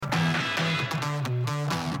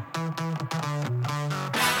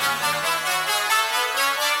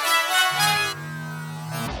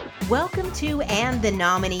Welcome to And the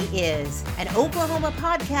Nominee Is, an Oklahoma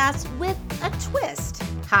podcast with a twist.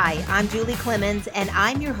 Hi, I'm Julie Clemens, and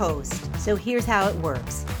I'm your host. So here's how it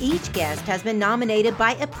works. Each guest has been nominated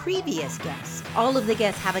by a previous guest. All of the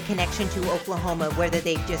guests have a connection to Oklahoma, whether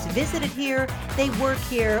they've just visited here, they work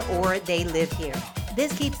here, or they live here.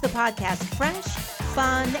 This keeps the podcast fresh,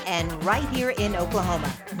 fun, and right here in Oklahoma.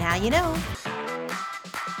 Now you know.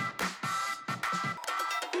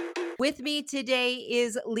 With me today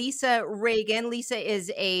is Lisa Regan. Lisa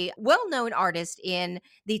is a well-known artist in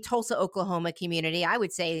the Tulsa, Oklahoma community. I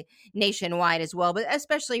would say nationwide as well, but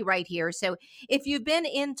especially right here. So if you've been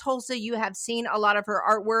in Tulsa, you have seen a lot of her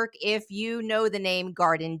artwork. If you know the name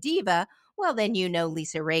Garden Deva, well, then you know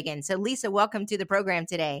Lisa Regan. So Lisa, welcome to the program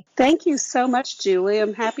today. Thank you so much, Julie.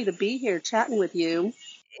 I'm happy to be here chatting with you.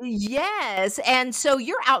 Yes. And so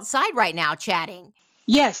you're outside right now chatting.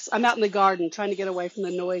 Yes, I'm out in the garden trying to get away from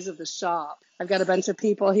the noise of the shop. I've got a bunch of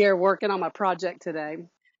people here working on my project today.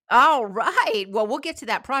 All right. Well, we'll get to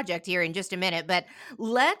that project here in just a minute, but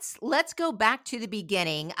let's go back to the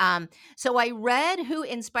beginning. So I read who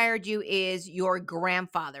inspired you is your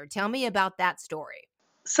grandfather. Tell me about that story.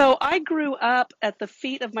 So I grew up at the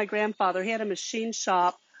feet of my grandfather. He had a machine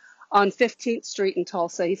shop on 15th Street in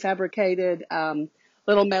Tulsa. He fabricated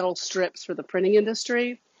little metal strips for the printing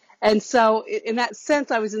industry. And so in that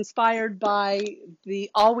sense, I was inspired by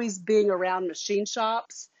the always being around machine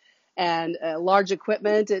shops and large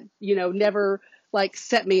equipment. It, never like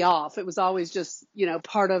set me off. It was always just,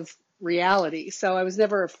 part of reality. So I was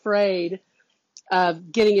never afraid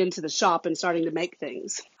of getting into the shop and starting to make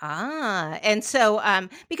things. And so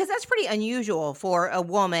because that's pretty unusual for a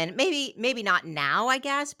woman, maybe not now, I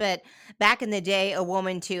guess, but back in the day, a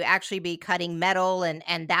woman to actually be cutting metal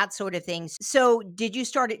and that sort of thing. So did you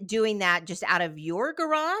start doing that just out of your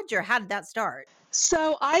garage, or how did that start?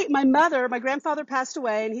 So my grandfather passed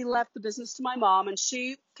away, and he left the business to my mom, and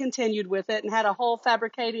she continued with it and had a whole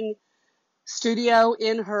fabricating studio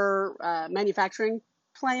in her manufacturing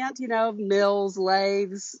plant, mills,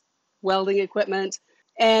 lathes, welding equipment.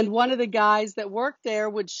 And one of the guys that worked there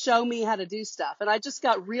would show me how to do stuff. And I just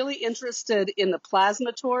got really interested in the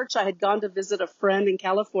plasma torch. I had gone to visit a friend in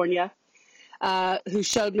California who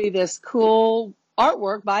showed me this cool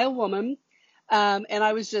artwork by a woman. And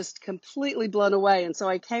I was just completely blown away. And so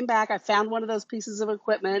I came back, I found one of those pieces of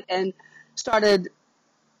equipment and started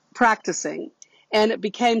practicing. And it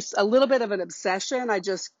became a little bit of an obsession.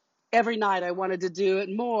 Every night I wanted to do it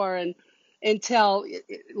more, and until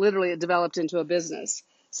it developed into a business.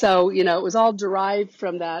 So, it was all derived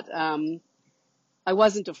from that. I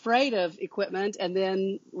wasn't afraid of equipment. And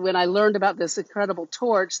then when I learned about this incredible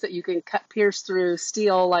torch that you can pierce through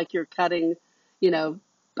steel like you're cutting,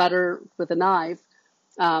 butter with a knife,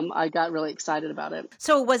 I got really excited about it.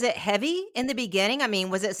 So was it heavy in the beginning? I mean,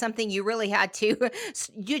 was it something you really had to,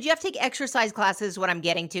 did you have to take exercise classes, what I'm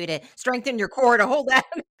getting to strengthen your core to hold that?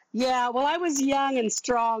 Yeah, well, I was young and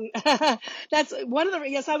strong. That's one of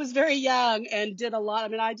yes, I was very young and did a lot. I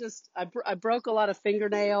mean, I broke a lot of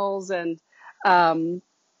fingernails and,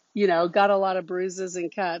 got a lot of bruises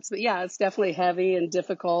and cuts. But yeah, it's definitely heavy and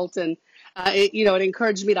difficult. And, it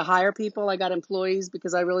encouraged me to hire people. I got employees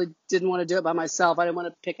because I really didn't want to do it by myself. I didn't want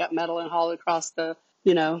to pick up metal and haul it across the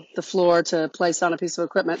floor to place on a piece of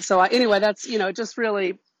equipment. So that's, just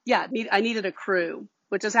really, I needed a crew,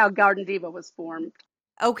 which is how Garden Deva was formed.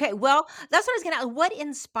 Okay, well, that's what I was going to ask. What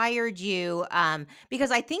inspired you?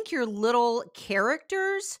 Because I think your little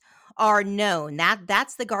characters are known.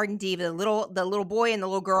 That's the Garden Diva, the little boy and the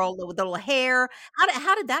little girl with the little hair.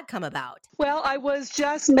 How did that come about? Well, I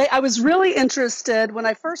was really interested when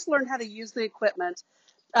I first learned how to use the equipment.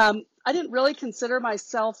 I didn't really consider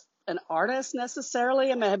myself an artist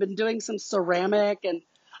necessarily. I mean, I had been doing some ceramic, and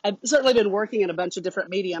I've certainly been working in a bunch of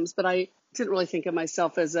different mediums, but I didn't really think of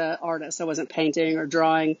myself as an artist. I wasn't painting or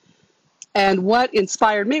drawing. And what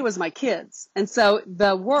inspired me was my kids. And so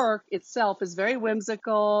the work itself is very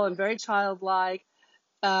whimsical and very childlike.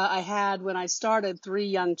 I had, when I started, 3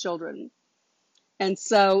 young children. And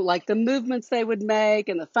so like the movements they would make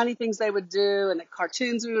and the funny things they would do and the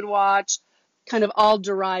cartoons we would watch kind of all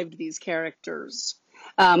derived these characters.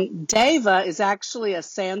 Deva is actually a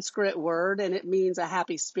Sanskrit word, and it means a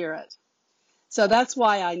happy spirit. So that's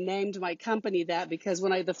why I named my company that, because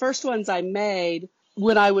the first ones I made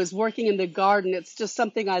when I was working in the garden, it's just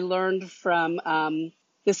something I learned from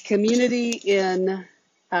this community in,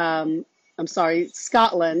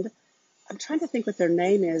 Scotland. I'm trying to think what their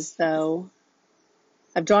name is, though.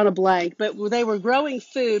 I've drawn a blank, but they were growing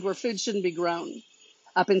food where food shouldn't be grown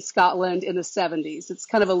up in Scotland in the 70s. It's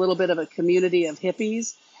kind of a little bit of a community of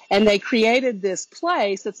hippies. And they created this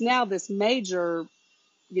place that's now this major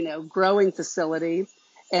growing facility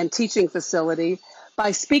and teaching facility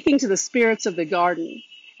by speaking to the spirits of the garden.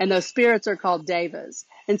 And those spirits are called devas.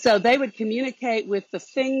 And so they would communicate with the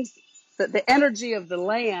things, that the energy of the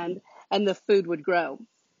land, and the food would grow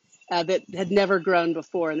that had never grown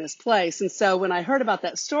before in this place. And so when I heard about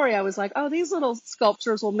that story, I was like, oh, these little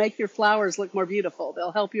sculptures will make your flowers look more beautiful.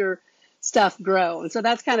 They'll help your stuff grow. And so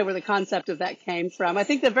that's kind of where the concept of that came from. I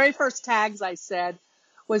think the very first tags I said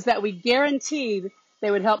was that we guaranteed they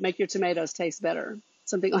would help make your tomatoes taste better,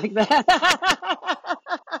 something like that.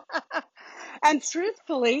 And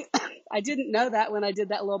truthfully, I didn't know that when I did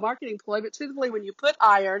that little marketing ploy, but truthfully, when you put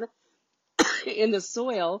iron in the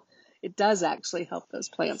soil, it does actually help those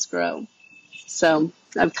plants grow. So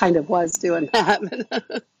I kind of was doing that.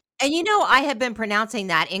 And I have been pronouncing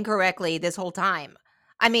that incorrectly this whole time.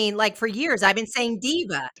 I mean, like for years, I've been saying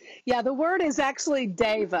diva. Yeah, the word is actually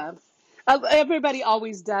deva. Everybody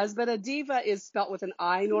always does, but a diva is spelt with an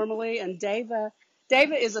I normally, and deva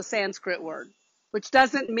is a Sanskrit word, which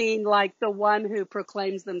doesn't mean like the one who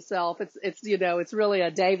proclaims themselves. It's really a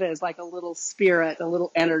deva is like a little spirit, a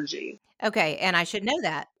little energy. Okay, and I should know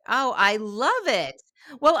that. Oh, I love it.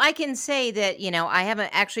 Well, I can say that, I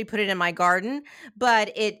haven't actually put it in my garden,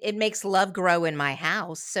 but it makes love grow in my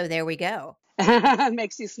house. So there we go.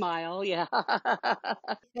 Makes you smile, yeah.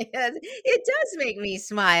 Yes, it does make me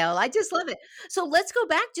smile. I just love it. So let's go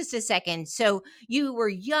back just a second. So you were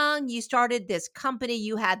young, you started this company,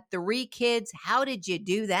 you had 3 kids. How did you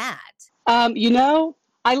do that? Um, you know,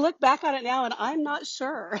 I look back on it now and I'm not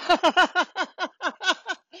sure.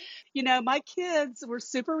 My kids were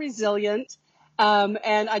super resilient.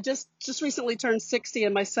 And I just recently turned 60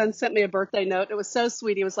 and my son sent me a birthday note. It was so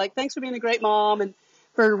sweet. He was like, thanks for being a great mom and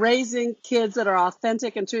for raising kids that are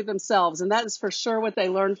authentic and true to themselves. And that is for sure what they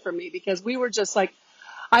learned from me, because we were just like,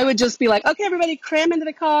 I would just be like, okay, everybody cram into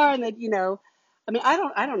the car. And then,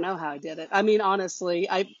 I don't know how I did it. I mean, honestly,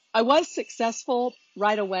 I was successful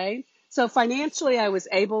right away. So financially, I was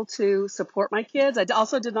able to support my kids. I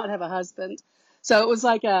also did not have a husband. So it was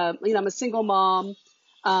like I'm a single mom,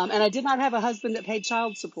 and I did not have a husband that paid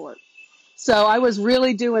child support. So I was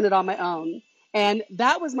really doing it on my own. And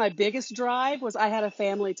that was my biggest drive, was I had a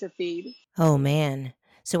family to feed. Oh, man.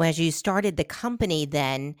 So as you started the company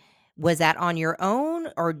then, was that on your own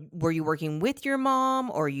or were you working with your mom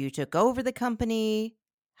or you took over the company?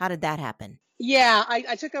 How did that happen? Yeah,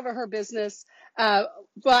 I took over her business. Uh,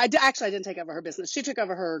 well, actually, I didn't take over her business. She took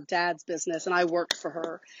over her dad's business, and I worked for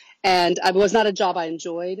her. And it was not a job I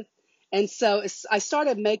enjoyed. And so I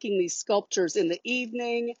started making these sculptures in the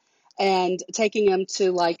evening and taking them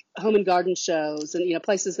to like home and garden shows and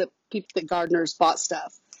places that people that gardeners bought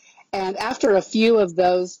stuff. And after a few of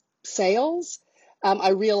those sales, I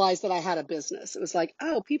realized that I had a business. It was like,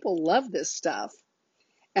 oh, people love this stuff.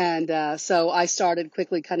 And so I started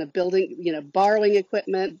quickly kind of building, borrowing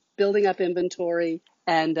equipment, building up inventory.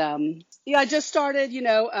 And I just started,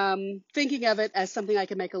 thinking of it as something I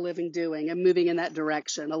could make a living doing and moving in that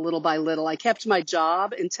direction a little by little. I kept my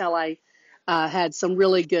job until I had some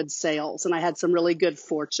really good sales and I had some really good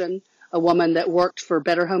fortune. A woman that worked for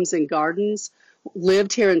Better Homes and Gardens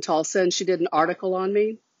lived here in Tulsa, and she did an article on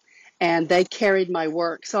me, and they carried my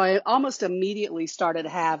work. So I almost immediately started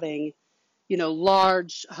having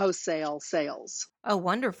large wholesale sales. Oh,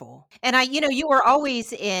 wonderful. And you were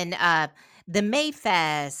always in the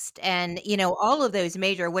Mayfest and, all of those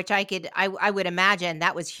major, which I would imagine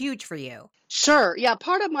that was huge for you. Sure. Yeah.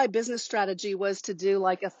 Part of my business strategy was to do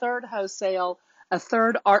like a third wholesale, a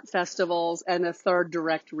third art festivals, and a third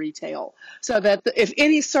direct retail. So that if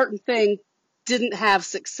any certain thing didn't have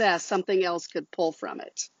success, something else could pull from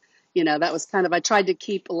it. That was kind of, I tried to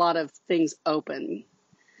keep a lot of things open.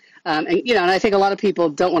 And I think a lot of people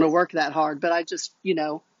don't want to work that hard, but I just,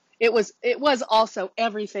 it was also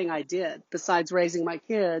everything I did besides raising my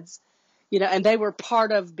kids, and they were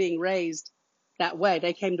part of being raised that way.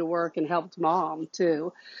 They came to work and helped mom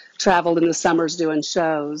too, traveled in the summers doing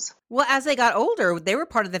shows. Well, as they got older, they were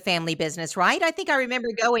part of the family business, right? I think I remember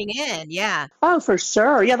going in. Yeah. Oh, for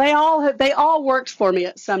sure. Yeah, they all worked for me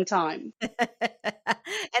at some time.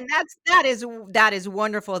 And that is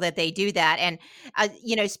wonderful that they do that.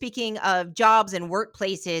 And speaking of jobs and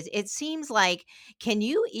workplaces, it seems like, can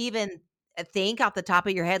you even think off the top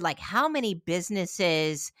of your head like how many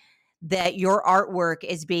businesses that your artwork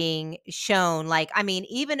is being shown? Like, I mean,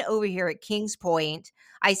 even over here at Kings Point,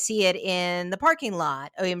 I see it in the parking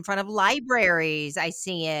lot, in front of libraries. I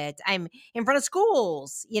see it. I'm in front of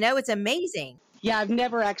schools. It's amazing. Yeah, I've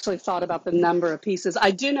never actually thought about the number of pieces. I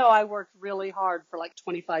do know I worked really hard for like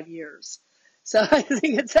 25 years. So I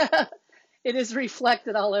think It is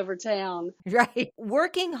reflected all over town. Right.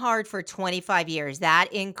 Working hard for 25 years,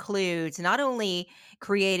 that includes not only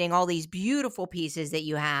creating all these beautiful pieces that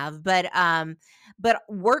you have, but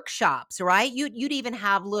workshops, right? You'd even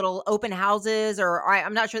have little open houses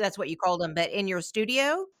I'm not sure that's what you called them, but in your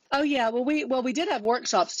studio? Oh yeah, well we did have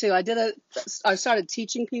workshops too. I started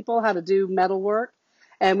teaching people how to do metal work,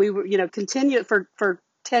 and we were continued for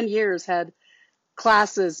 10 years, had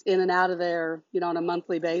classes in and out of there, on a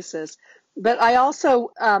monthly basis. But I also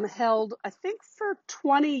held, I think for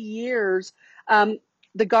 20 years, um,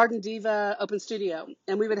 the Garden Deva open studio.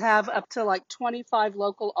 And we would have up to like 25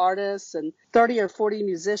 local artists and 30 or 40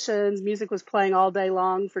 musicians. Music was playing all day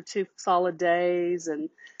long for 2 solid days. And,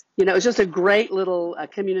 it was just a great little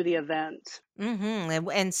community event.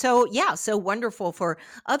 And so, yeah, so wonderful for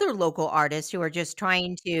other local artists who are just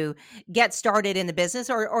trying to get started in the business,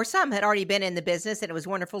 or some had already been in the business, and it was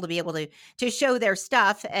wonderful to be able to show their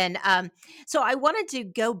stuff. And so, I wanted to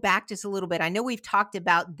go back just a little bit. I know we've talked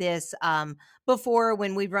about this before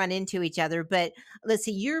when we run into each other, but let's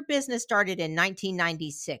see, your business started in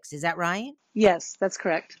 1996, is that right? Yes, that's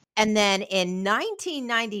correct. And then in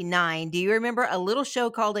 1999, do you remember a little show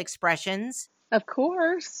called Expressions? Of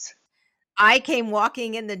course. I came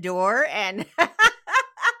walking in the door and and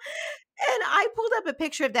I pulled up a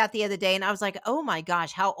picture of that the other day and I was like, "Oh my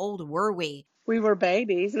gosh, how old were we?" We were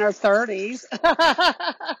babies in our 30s.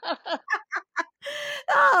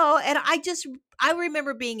 Oh, and I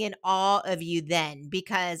remember being in awe of you then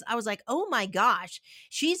because I was like, "Oh my gosh,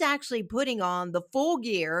 she's actually putting on the full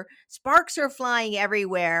gear. Sparks are flying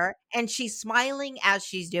everywhere and she's smiling as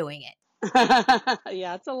she's doing it."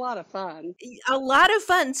 Yeah, it's a lot of fun. A lot of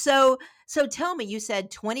fun. So tell me, you said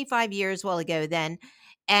 25 years while ago then,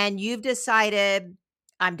 and you've decided,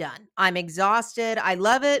 I'm done. I'm exhausted. I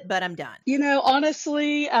love it, but I'm done.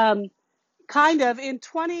 Honestly, kind of in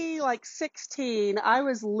 2016, I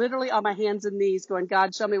was literally on my hands and knees going,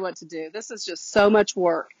 God, show me what to do. This is just so much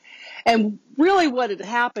work. And really what had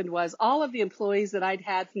happened was all of the employees that I'd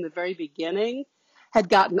had from the very beginning had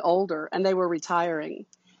gotten older and they were retiring.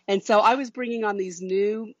 And so I was bringing on these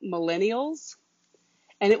new millennials,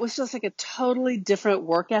 and it was just like a totally different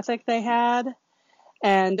work ethic they had.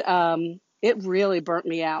 And it really burnt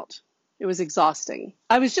me out. It was exhausting.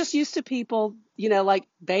 I was just used to people, like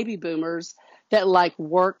baby boomers that like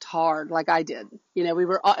worked hard like I did.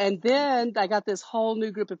 And then I got this whole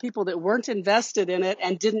new group of people that weren't invested in it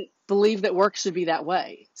and didn't believe that work should be that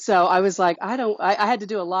way. So I was like, I had to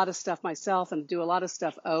do a lot of stuff myself and do a lot of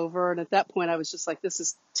stuff over. And at that point I was just like, this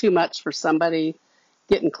is too much for somebody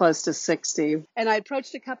getting close to 60. And I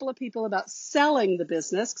approached a couple of people about selling the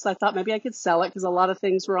business because I thought maybe I could sell it because a lot of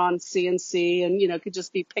things were on CNC and, could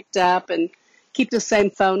just be picked up and keep the same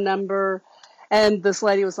phone number. And this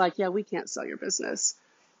lady was like, yeah, we can't sell your business.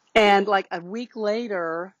 And like a week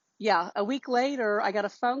later, I got a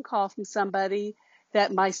phone call from somebody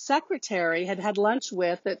that my secretary had had lunch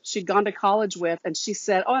with, that she'd gone to college with. And she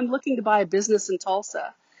said, oh, I'm looking to buy a business in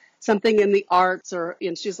Tulsa, something in the arts,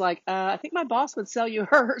 and she's like, I think my boss would sell you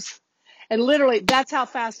hers. And literally, that's how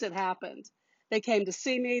fast it happened. They came to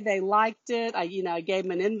see me. They liked it. I gave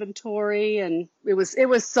them an inventory, and it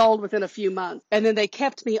was sold within a few months. And then they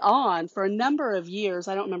kept me on for a number of years.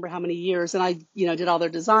 I don't remember how many years. And I, did all their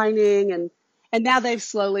designing, and now they've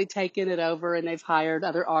slowly taken it over, and they've hired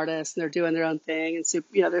other artists, and they're doing their own thing, and so,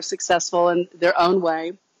 they're successful in their own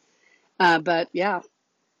way. But yeah,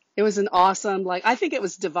 it was an awesome, I think it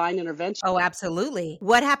was divine intervention. Oh, absolutely.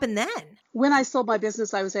 What happened then? When I sold my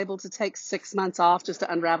business, I was able to take 6 months off just to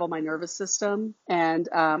unravel my nervous system. And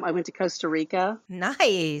I went to Costa Rica.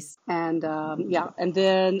 Nice. And and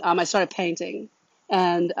then I started painting.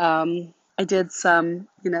 And I did some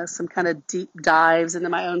kind of deep dives into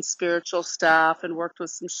my own spiritual stuff and worked with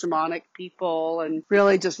some shamanic people and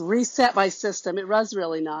really just reset my system. It was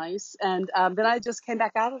really nice. And then I just came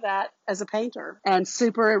back out of that as a painter and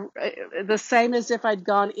super, the same as if I'd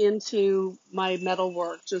gone into my metal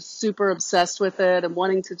work, just super obsessed with it and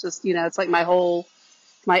wanting to just, it's like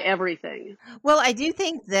my everything. Well, I do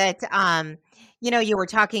think that, you were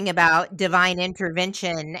talking about divine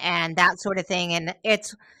intervention and that sort of thing. And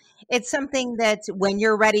it's something that when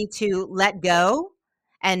you're ready to let go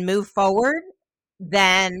and move forward,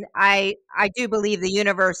 then I do believe the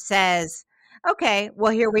universe says, "Okay,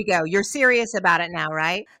 well, here we go. You're serious about it now,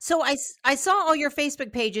 right?" So I saw all your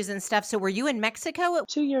Facebook pages and stuff. So were you in Mexico?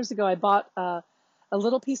 2 years ago, I bought a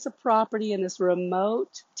little piece of property in this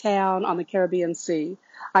remote town on the Caribbean Sea.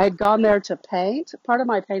 I had gone there to paint. Part of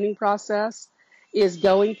my painting process is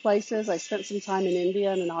going places. I spent some time in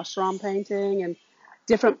India in an ashram painting and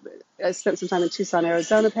different. I spent some time in Tucson,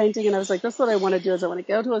 Arizona painting, and I was like, that's what I want to do is I want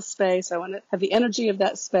to go to a space. I want to have the energy of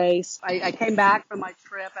that space. I came back from my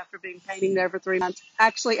trip after being painting there for 3 months.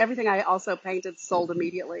 Actually, everything I also painted sold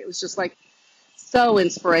immediately. It was just like so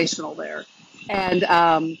inspirational there. And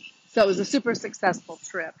so it was a super successful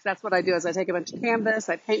trip. That's what I do is I take a bunch of canvas,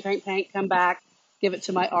 I paint, come back, give it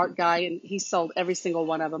to my art guy, and he sold every single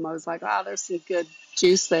one of them. I was like, wow, there's some good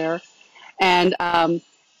juice there. And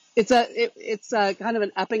it's a kind of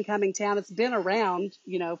an up and coming town. It's been around,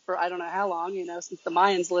 for I don't know how long, since the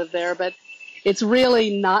Mayans lived there, but it's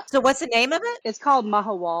really not. So what's the name of it? It's called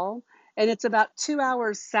Mahawal, and it's about 2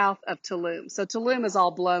 hours south of Tulum. So Tulum is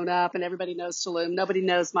all blown up, and everybody knows Tulum. Nobody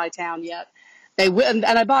knows my town yet. And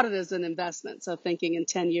I bought it as an investment, so thinking in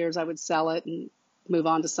 10 years I would sell it and move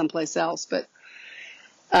on to someplace else. But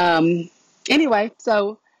anyway,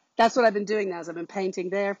 so that's what I've been doing now. Is I've been painting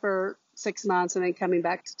there for 6 months and then coming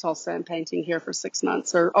back to Tulsa and painting here for 6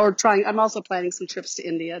 months or trying. I'm also planning some trips to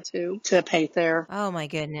India too to paint there. Oh my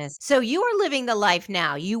goodness. So you are living the life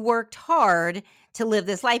now. You worked hard to live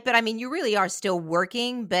this life, but I mean, you really are still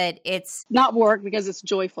working, but it's not work because it's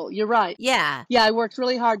joyful. You're right. Yeah. Yeah, I worked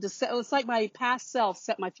really hard to set. It's like my past self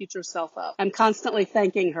set my future self up. I'm constantly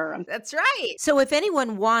thanking her. That's right. So if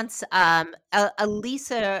anyone wants a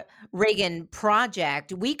Lisa Regan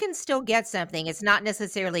project, we can still get something. It's not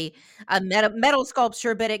necessarily a metal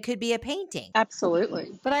sculpture, but it could be a painting.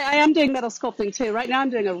 Absolutely. But I am doing metal sculpting too. Right now I'm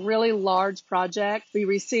doing a really large project. We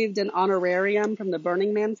received an honorarium from the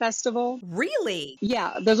Burning Man Festival. Really?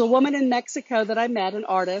 Yeah. There's a woman in Mexico that I met, an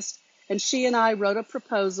artist, and she and I wrote a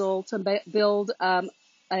proposal to build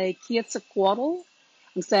a Quetzalcoatl.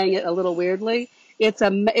 I'm saying it a little weirdly. It's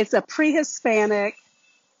a pre-Hispanic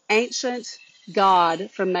ancient god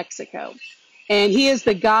from Mexico. And he is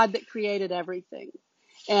the god that created everything.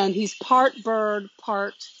 And he's part bird,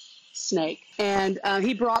 part snake. And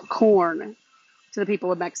he brought corn to the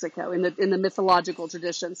people of Mexico in the mythological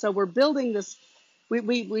tradition. So we're building this.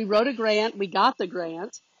 We wrote a grant. We got the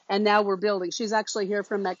grant. And now we're building. She's actually here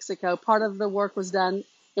from Mexico. Part of the work was done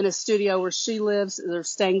in a studio where she lives. There's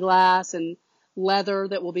stained glass and leather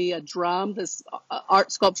that will be a drum. This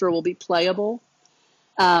art sculpture will be playable.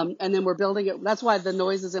 And then we're building it. That's why the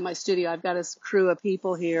noise is in my studio. I've got a crew of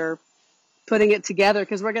people here putting it together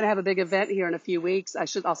because we're going to have a big event here in a few weeks.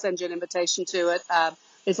 I'll send you an invitation to it.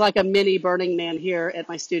 It's like a mini Burning Man here at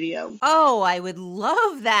my studio. Oh, I would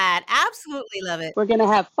love that. Absolutely love it. We're going to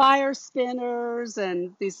have fire spinners,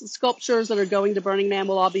 and these sculptures that are going to Burning Man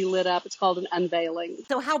will all be lit up. It's called an unveiling.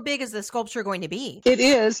 So how big is the sculpture going to be? It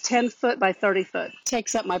is 10 foot by 30 foot.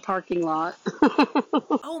 Takes up my parking lot.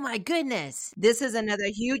 Oh my goodness. This is another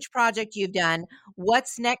huge project you've done.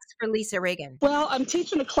 What's next for Lisa Regan? Well, I'm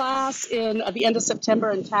teaching a class at the end of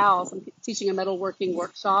September in Taos. I'm teaching a metalworking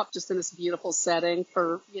workshop just in this beautiful setting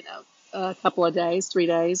for, a couple of days, 3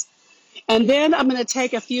 days. And then I'm going to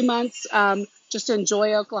take a few months just to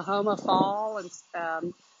enjoy Oklahoma fall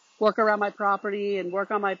and work around my property and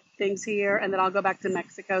work on my things here. And then I'll go back to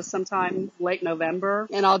Mexico sometime late November,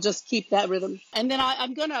 and I'll just keep that rhythm. And then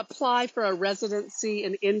I'm going to apply for a residency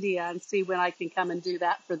in India and see when I can come and do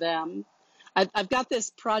that for them. I've got this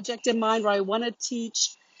project in mind where I want to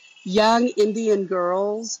teach young Indian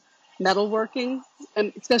girls metalworking,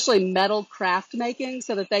 and especially metal craft making,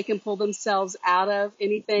 so that they can pull themselves out of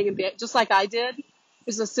anything and be just like I did.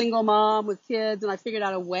 As a single mom with kids, and I figured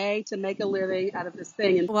out a way to make a living out of this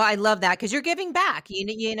thing. And well, I love that because you're giving back.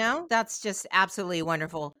 That's just absolutely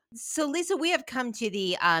wonderful. So, Lisa, we have come to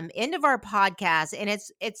the end of our podcast, and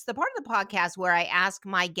it's the part of the podcast where I ask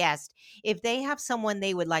my guest if they have someone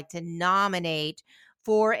they would like to nominate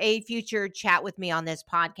for a future chat with me on this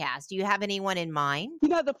podcast. Do you have anyone in mind?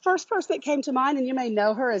 The first person that came to mind, and you may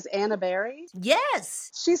know her, is Anna Berry. Yes.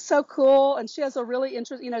 She's so cool, and she has a really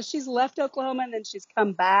interesting, she's left Oklahoma and then she's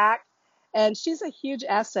come back, and she's a huge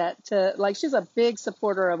asset she's a big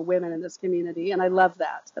supporter of women in this community, and I love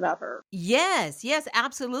that about her. Yes,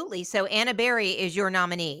 absolutely. So Anna Berry is your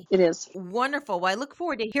nominee. It is. Wonderful. Well, I look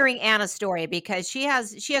forward to hearing Anna's story because she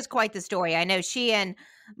has quite the story. I know she and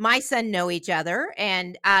my son know each other,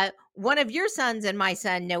 and one of your sons and my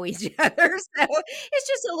son know each other. So it's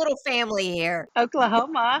just a little family here.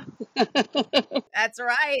 Oklahoma. That's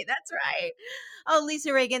right. Oh,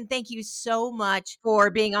 Lisa Regan, thank you so much for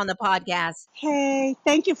being on the podcast. Hey,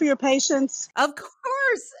 thank you for your patience. Of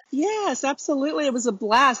course. Yes, absolutely. It was a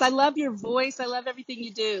blast. I love your voice. I love everything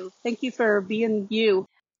you do. Thank you for being you.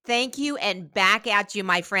 Thank you, and back at you,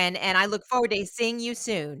 my friend. And I look forward to seeing you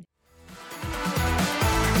soon.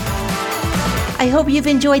 I hope you've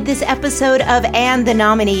enjoyed this episode of And the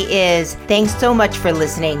Nominee Is. Thanks so much for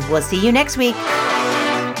listening. We'll see you next week.